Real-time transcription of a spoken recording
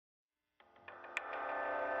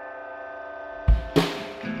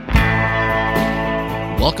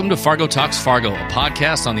Welcome to Fargo Talks Fargo, a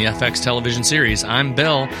podcast on the FX television series. I'm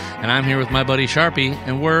Bill, and I'm here with my buddy Charpie,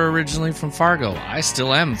 and we're originally from Fargo. I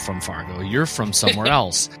still am from Fargo. You're from somewhere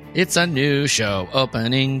else. It's a new show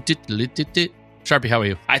opening. Charpie, how are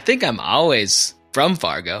you? I think I'm always from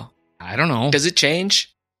Fargo. I don't know. Does it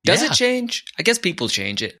change? Does it change? I guess people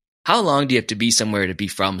change it. How long do you have to be somewhere to be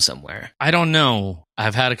from somewhere? I don't know.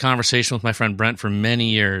 I've had a conversation with my friend Brent for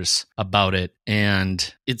many years about it,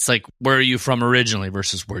 and it's like, where are you from originally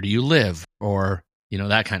versus where do you live? Or, you know,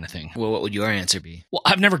 that kind of thing. Well, what would your answer be? Well,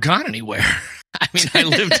 I've never gone anywhere. I mean,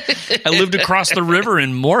 I lived across the river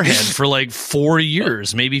in Moorhead for like 4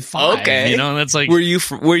 years, maybe 5. Okay. You know, that's like... Were you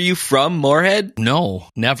from Moorhead? No,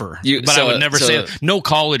 never. I would never say... No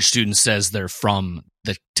college student says they're from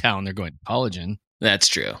the town they're going to college in. That's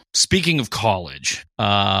true. Speaking of college,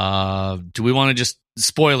 do we want to just...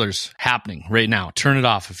 Spoilers happening right now. Turn it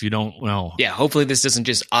off if you don't know. Yeah, hopefully this doesn't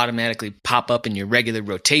just automatically pop up in your regular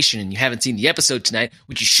rotation and you haven't seen the episode tonight,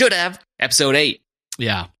 which you should have. Episode 8.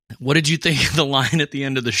 Yeah. What did you think of the line at the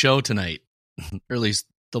end of the show tonight? Or at least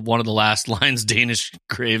one of the last lines, Danish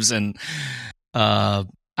Graves, and I'm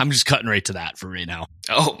just cutting right to that for right now.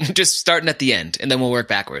 Oh, just starting at the end, and then we'll work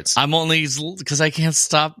backwards. I'm only... because I can't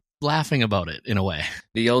stop laughing about it, in a way.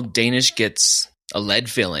 The old Danish gets a lead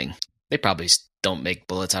filling. They probably don't make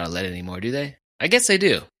bullets out of lead anymore, do they? I guess they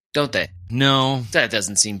do, don't they? No. That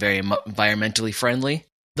doesn't seem very environmentally friendly.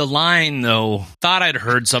 The line, though, thought I'd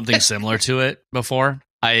heard something similar to it before.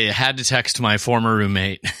 I had to text my former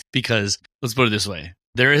roommate because, let's put it this way,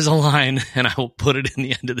 there is a line, and I will put it in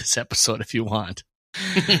the end of this episode if you want.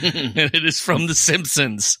 And it is from The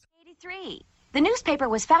Simpsons. 83. The newspaper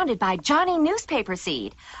was founded by Johnny Newspaper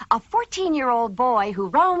Seed, a 14-year-old boy who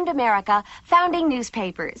roamed America founding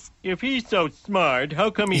newspapers. If he's so smart,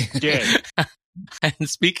 how come he's dead? And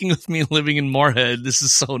speaking of me living in Moorhead, this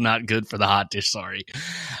is so not good for the Hotdish, sorry.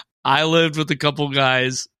 I lived with a couple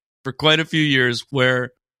guys for quite a few years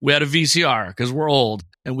where we had a VCR, because we're old,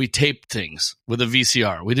 and we taped things with a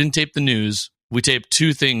VCR. We didn't tape the news. We taped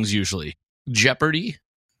 2 things usually, Jeopardy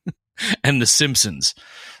and The Simpsons.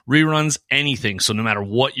 Reruns, anything. So no matter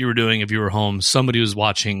what you were doing, if you were home, somebody was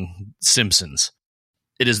watching Simpsons.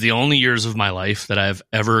 It is the only years of my life that I've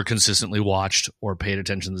ever consistently watched or paid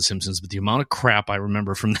attention to The Simpsons, but the amount of crap I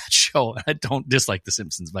remember from that show, I don't dislike The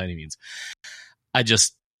Simpsons by any means.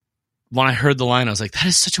 When I heard the line, I was like, that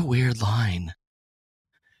is such a weird line.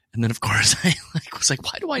 And then, of course, I was like,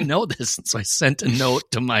 why do I know this? And so I sent a note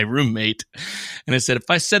to my roommate, and I said, if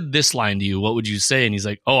I said this line to you, what would you say? And he's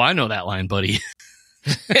like, oh, I know that line, buddy.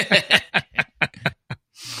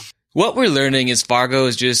 What we're learning is Fargo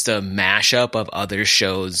is just a mashup of other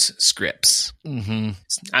shows' scripts. Mm-hmm.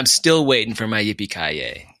 I'm still waiting for my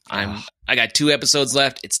yippee-ki-yay. I got 2 episodes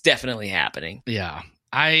left. It's definitely happening. Yeah.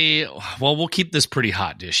 We'll keep this pretty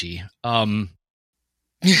hot dishy.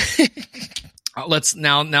 Let's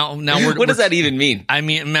now. What does that even mean? I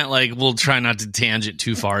mean, it meant like we'll try not to tangent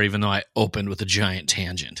too far, even though I opened with a giant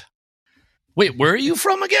tangent. Wait, where are you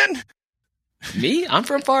from again? Me? I'm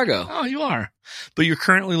from Fargo. Oh, you are. But you're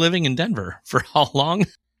currently living in Denver. For how long?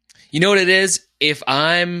 You know what it is? If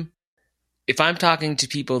I'm talking to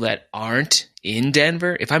people that aren't in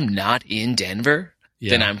Denver, if I'm not in Denver,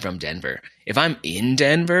 then I'm from Denver. If I'm in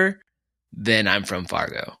Denver, then I'm from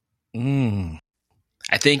Fargo.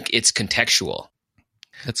 I think it's contextual.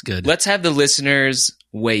 That's good. Let's have the listeners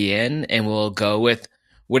weigh in, and we'll go with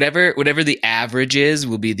whatever the average is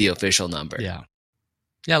will be the official number. Yeah.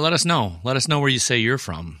 Yeah, let us know. Let us know where you say you're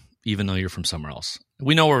from, even though you're from somewhere else.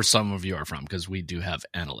 We know where some of you are from because we do have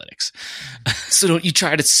analytics. So don't you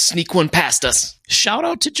try to sneak one past us. Shout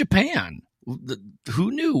out to Japan.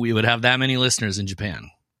 Who knew we would have that many listeners in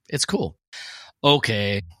Japan? It's cool.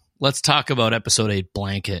 Okay, let's talk about episode 8,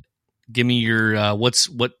 Blanket. Give me your what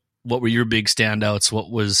were your big standouts?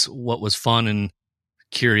 What was fun and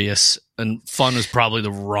curious? And fun was probably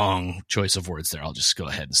the wrong choice of words there. I'll just go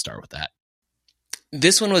ahead and start with that.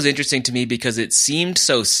 This one was interesting to me because it seemed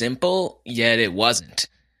so simple, yet it wasn't.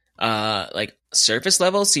 Like surface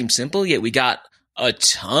level seemed simple, yet we got a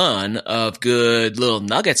ton of good little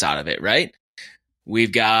nuggets out of it, right?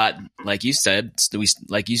 We've got, like you said,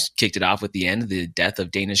 like you kicked it off with the end, the death of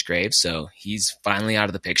Danish Graves. So he's finally out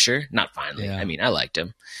of the picture. Not finally. Yeah. I mean, I liked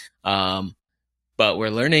him. But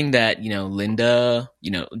we're learning that, Linda,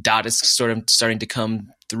 Dot is sort of starting to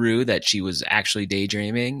come through, that she was actually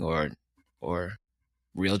daydreaming or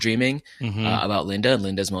real dreaming about Linda.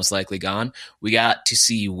 Linda's most likely gone. We got to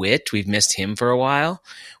see Wit. We've missed him for a while.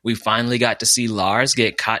 We finally got to see Lars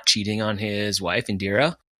get caught cheating on his wife,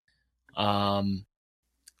 Indira. And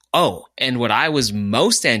what I was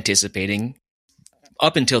most anticipating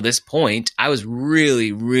up until this point, I was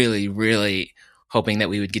really, really, really hoping that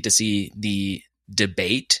we would get to see the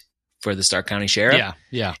debate for the Stark County Sheriff.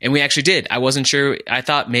 Yeah. And we actually did. I wasn't sure. I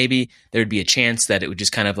thought maybe there would be a chance that it would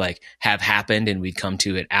just kind of like have happened and we'd come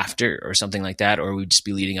to it after or something like that, or we'd just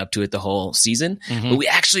be leading up to it the whole season. But we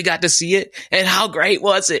actually got to see it. And how great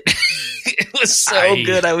was it? It was so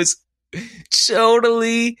good. I was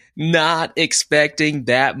totally not expecting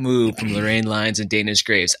that move from Lorraine Lyons and Danish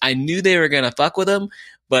Graves. I knew they were going to fuck with him,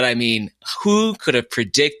 but I mean, who could have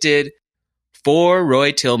predicted 4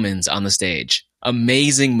 Roy Tillmans on the stage?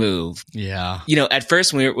 Amazing move. Yeah. You know, at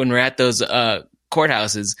first when we're at those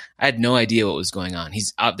courthouses, I had no idea what was going on.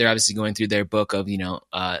 He's out there obviously going through their book of,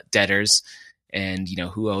 debtors and,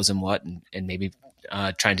 who owes them what and maybe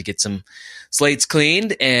trying to get some slates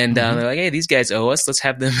cleaned. And they're like, hey, these guys owe us. Let's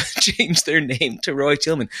have them change their name to Roy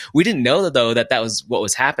Tillman. We didn't know, though, that was what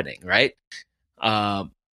was happening, right?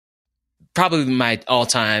 Probably my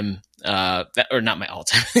all-time, or not my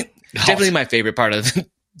all-time, definitely my favorite part of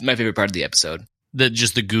the episode.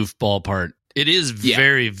 Just the goofball part. It is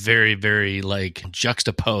very, very, very like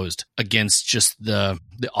juxtaposed against just the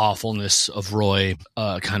awfulness of Roy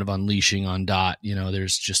kind of unleashing on Dot.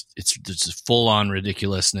 There's just full on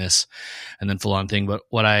ridiculousness and then full on thing. But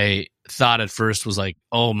what I thought at first was like,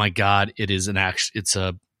 oh my God, it's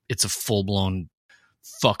a full blown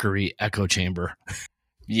fuckery echo chamber.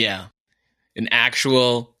 Yeah. An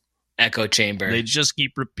actual echo chamber. They just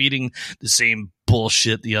keep repeating the same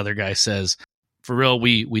bullshit the other guy says. For real,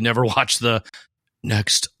 we never watch the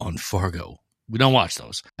next on Fargo. We don't watch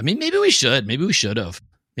those. I mean, maybe we should. Maybe we should have.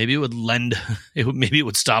 Maybe it would maybe it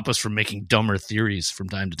would stop us from making dumber theories from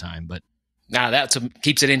time to time. But that's what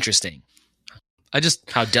keeps it interesting.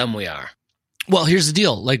 How dumb we are. Well, here's the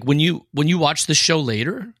deal. Like when you watch the show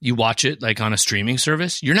later, you watch it like on a streaming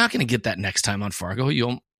service. You're not going to get that next time on Fargo.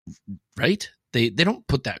 Right? They don't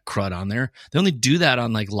put that crud on there. They only do that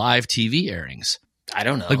on like live TV airings. I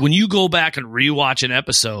don't know. Like when you go back and rewatch an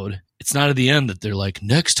episode, it's not at the end that they're like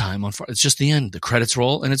next time on. It's just the end. The credits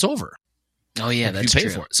roll and it's over. Oh yeah, that's true.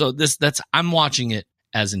 For it. So I'm watching it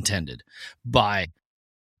as intended by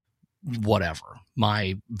whatever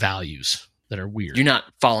my values that are weird. You're not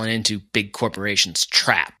falling into big corporations'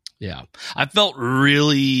 trap. Yeah, I felt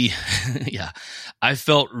really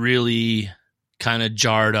kind of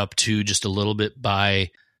jarred up too, just a little bit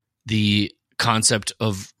by the concept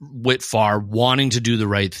of Whitfar wanting to do the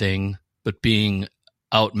right thing, but being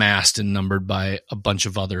outmassed and numbered by a bunch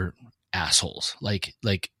of other assholes.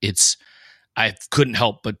 I couldn't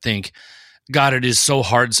help but think, God, it is so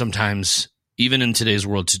hard sometimes, even in today's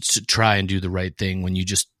world, to try and do the right thing when you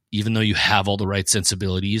just, even though you have all the right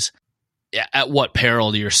sensibilities, at what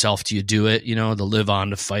peril to yourself do you do it? To live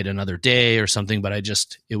on to fight another day or something. But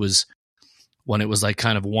it was when it was like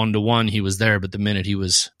kind of 1-to-1, he was there. But the minute he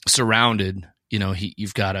was surrounded,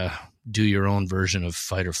 you've got to do your own version of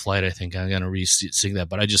fight or flight. I think I'm going to re-sing that.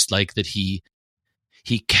 But I just like that he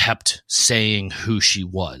kept saying who she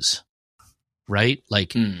was, right?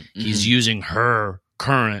 Like he's using her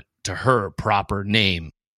current to her proper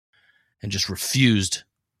name and just refused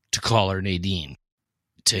to call her Nadine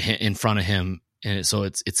in front of him. And so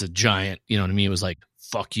it's a giant, you know what I mean? It was like,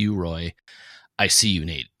 fuck you, Roy. I see you,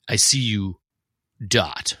 Nate. I see you,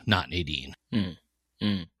 Dot, not Nadine.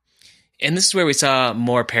 And this is where we saw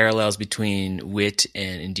more parallels between Wit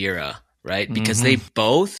and Indira, right? Because they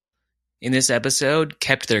both, in this episode,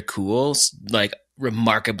 kept their cool, like,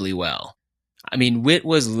 remarkably well. I mean, Wit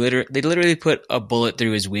was they literally put a bullet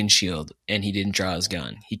through his windshield and he didn't draw his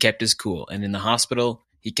gun. He kept his cool. And in the hospital,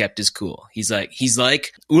 he kept his cool. He's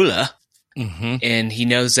like Ula. And he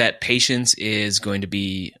knows that patience is going to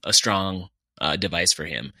be a strong device for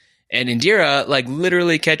him. And Indira, like,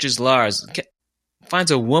 literally catches Lars, finds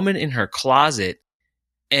a woman in her closet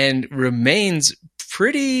and remains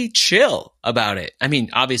pretty chill about it. I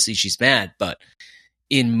mean, obviously she's mad, but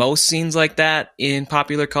in most scenes like that in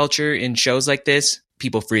popular culture, in shows like this,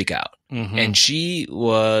 people freak out. And she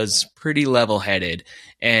was pretty level-headed.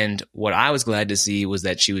 And what I was glad to see was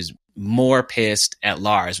that she was more pissed at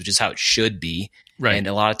Lars, which is how it should be. Right. And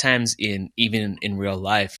a lot of times even in real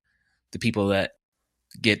life, the people that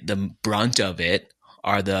get the brunt of it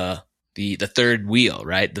are the third wheel,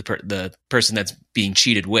 right? The person that's being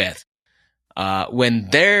cheated with. When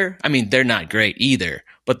they're not great either,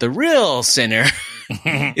 but the real sinner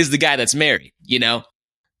is the guy that's married,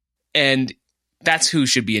 and that's who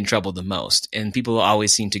should be in trouble the most. And people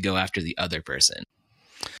always seem to go after the other person.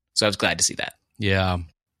 So I was glad to see that. Yeah.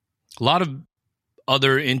 A lot of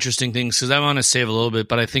other interesting things, because I want to save a little bit,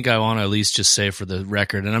 but I think I want to at least just say for the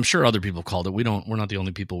record, and I'm sure other people called it. We're not the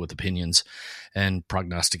only people with opinions and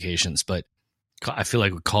prognostications, but I feel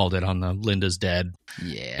like we called it on the Linda's dead.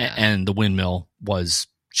 Yeah. And the windmill was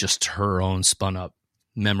just her own spun up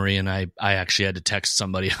memory. And I actually had to text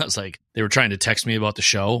somebody. I was like, they were trying to text me about the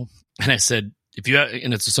show. And I said,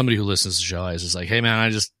 and it's somebody who listens to the show. I was just like, hey man,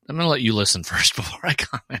 I'm going to let you listen first before I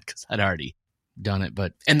comment, because I'd already done it.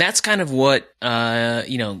 And that's kind of what,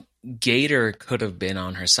 Gator could have been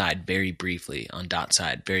on her side very briefly, on Dot's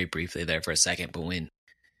side, very briefly there for a second. But when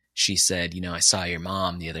she said, I saw your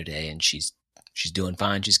mom the other day and she's doing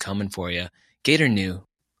fine, she's coming for you, Gator knew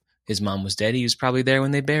his mom was dead. He was probably there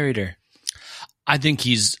when they buried her. I think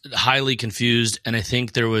he's highly confused, and I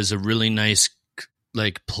think there was a really nice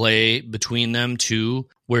play between them too,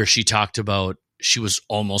 where she talked about she was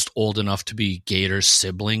almost old enough to be Gator's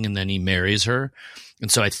sibling, and then he marries her. And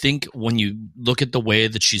so I think when you look at the way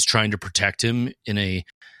that she's trying to protect him in a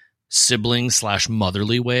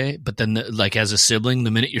sibling/motherly way, but then as a sibling, the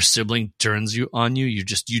minute your sibling turns on you, you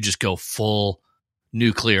just go full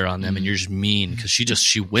nuclear on them, and you're just mean, because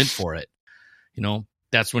she went for it.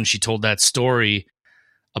 That's when she told that story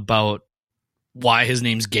about why his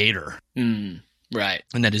name's Gator. Right.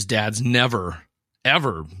 And that his dad's never,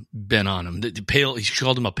 ever been on him. She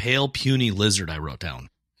called him a pale, puny lizard, I wrote down.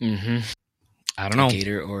 Mm-hmm. I don't know.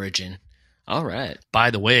 Gator origin. All right.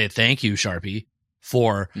 By the way, thank you, Charpie,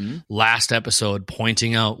 for last episode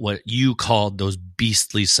pointing out what you called those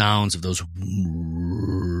beastly sounds of those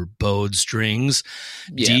bowed strings.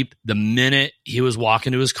 Yeah. Deep. The minute he was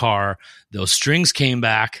walking to his car, those strings came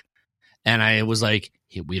back, and I was like,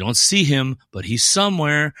 we don't see him, but he's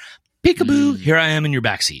somewhere. Peekaboo, here I am in your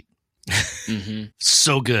backseat.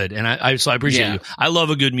 So good. And I appreciate you. I love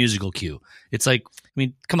a good musical cue. It's like,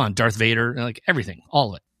 come on, Darth Vader, everything, all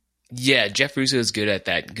of it. Yeah, Jeff Russo is good at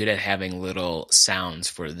that, good at having little sounds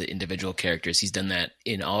for the individual characters. He's done that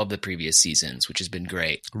in all of the previous seasons, which has been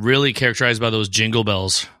great. Really characterized by those jingle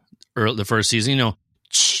bells the first season,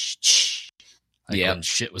 when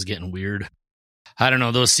shit was getting weird. I don't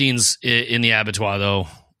know, those scenes in the abattoir, though,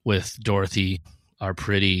 with Dorothy are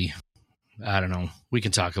pretty... I don't know. We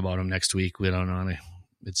can talk about them next week. We don't know.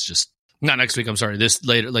 It's just not next week. I'm sorry. This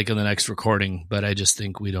later, in the next recording. But I just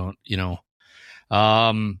think we don't.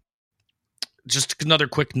 Just another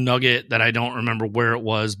quick nugget that I don't remember where it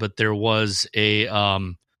was, but there was a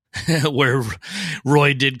where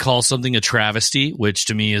Roy did call something a travesty, which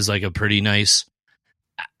to me is a pretty nice.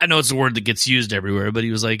 I know it's a word that gets used everywhere, but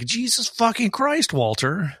he was like, Jesus fucking Christ,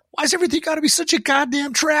 Walter. Why's everything got to be such a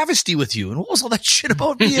goddamn travesty with you? And what was all that shit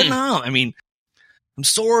about Vietnam? I'm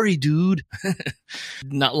sorry, dude.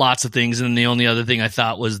 Not lots of things. And the only other thing I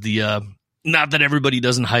thought was the, not that everybody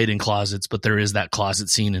doesn't hide in closets, but there is that closet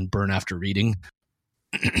scene in Burn After Reading.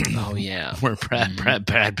 Oh, yeah. Where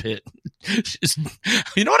Brad Pitt.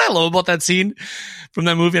 You know what I love about that scene from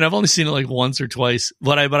that movie? And I've only seen it once or twice.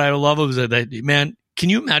 But I love it was that, man, can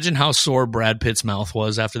you imagine how sore Brad Pitt's mouth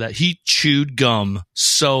was after that? He chewed gum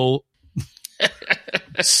so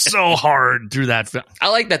hard through that film. I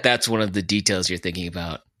like that that's one of the details you're thinking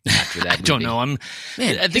about after that movie. I don't know. I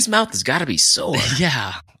think his mouth has got to be sore.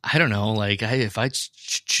 Yeah. I don't know. If I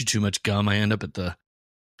chew too much gum, I end up at the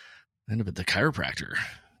chiropractor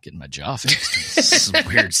getting my jaw fixed. This is some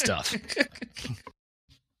weird stuff.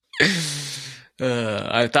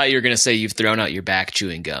 I thought you were going to say you've thrown out your back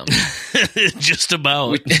chewing gum. Just about.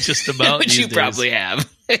 Which you probably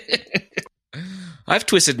have. I've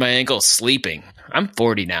twisted my ankle sleeping. I'm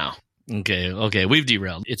 40 now. Okay. We've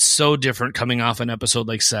derailed. It's so different coming off an episode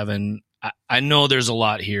like 7. I know there's a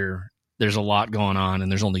lot here. There's a lot going on,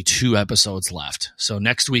 and there's only 2 episodes left. So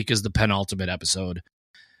next week is the penultimate episode.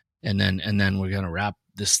 And then we're going to wrap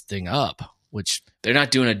this thing up, which... They're not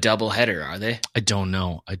doing a double header, are they? I don't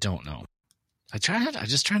know. I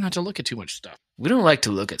just try not to look at too much stuff. We don't like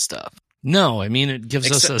to look at stuff. No, it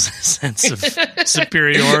gives us a sense of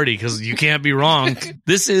superiority, because you can't be wrong.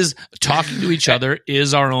 This is talking to each other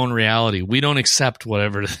is our own reality. We don't accept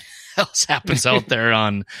whatever else happens out there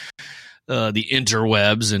on the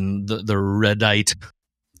interwebs and the Reddite.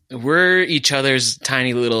 We're each other's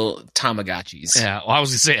tiny little Tamagotchis. Yeah, well, I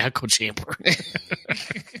was going to say echo chamber.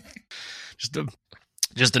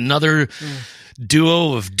 Just another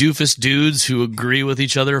duo of doofus dudes who agree with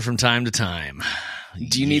each other from time to time.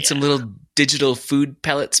 Do you need some little digital food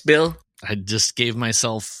pellets, Bill? I just gave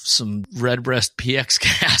myself some Redbreast PX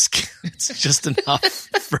cask. It's just enough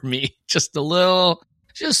for me. Just a little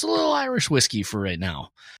Irish whiskey for right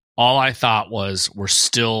now. All I thought was we're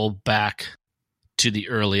still back to the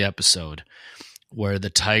early episode where the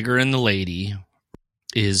tiger and the lady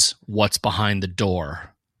is what's behind the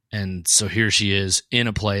door. And so here she is in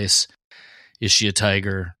a place. Is she a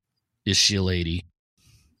tiger? Is she a lady?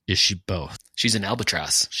 Is she both? She's an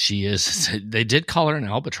albatross. She is. They did call her an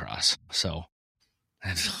albatross. So,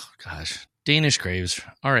 gosh. Danish Graves.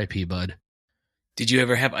 R.I.P., bud. Did you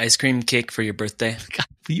ever have ice cream cake for your birthday? God,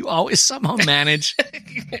 you always somehow manage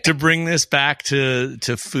to bring this back to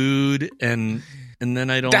food, and then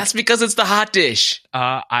I don't. That's because it's the hot dish.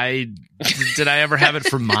 Did I ever have it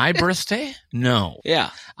for my birthday? No. Yeah.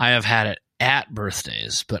 I have had it at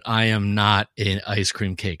birthdays, but I am not an ice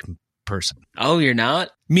cream cake person. Oh, you're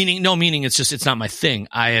not? Meaning it's not my thing.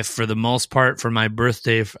 I have, for the most part, for my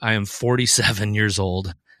birthday, I am 47 years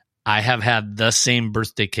old. I have had the same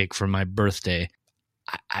birthday cake for my birthday.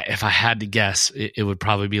 If I had to guess, it would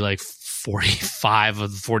probably be like 45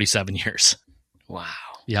 of the 47 years. Wow.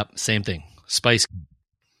 Yep, same thing. Spice,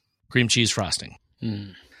 cream cheese frosting.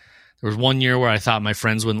 Mm. There was one year where I thought my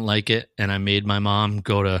friends wouldn't like it, and I made my mom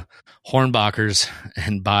go to Hornbacher's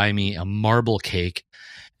and buy me a marble cake,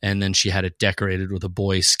 and then she had it decorated with a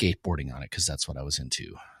boy skateboarding on it because that's what I was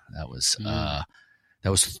into. That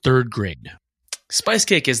was third grade. Spice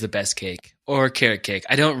cake is the best cake, or carrot cake.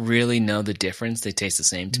 I don't really know the difference. They taste the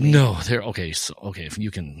same to me. No, they're okay. So, okay, if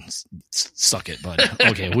you can suck it, bud.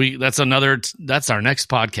 Okay, that's our next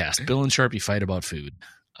podcast. Bill and Charpie fight about food.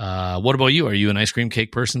 What about you? Are you an ice cream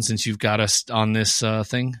cake person since you've got us on this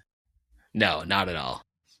thing? No, not at all.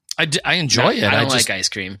 I enjoy it. I don't like ice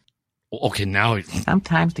cream. Okay, now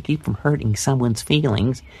sometimes to keep from hurting someone's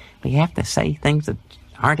feelings, we have to say things that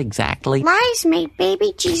aren't exactly lies made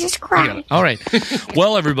baby Jesus cry. All right.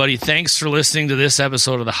 Well, everybody, thanks for listening to this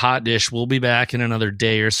episode of The Hot Dish. We'll be back in another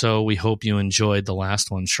day or so. We hope you enjoyed the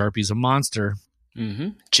last one. Sharpie's a monster.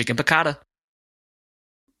 Chicken piccata.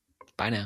 Bye now.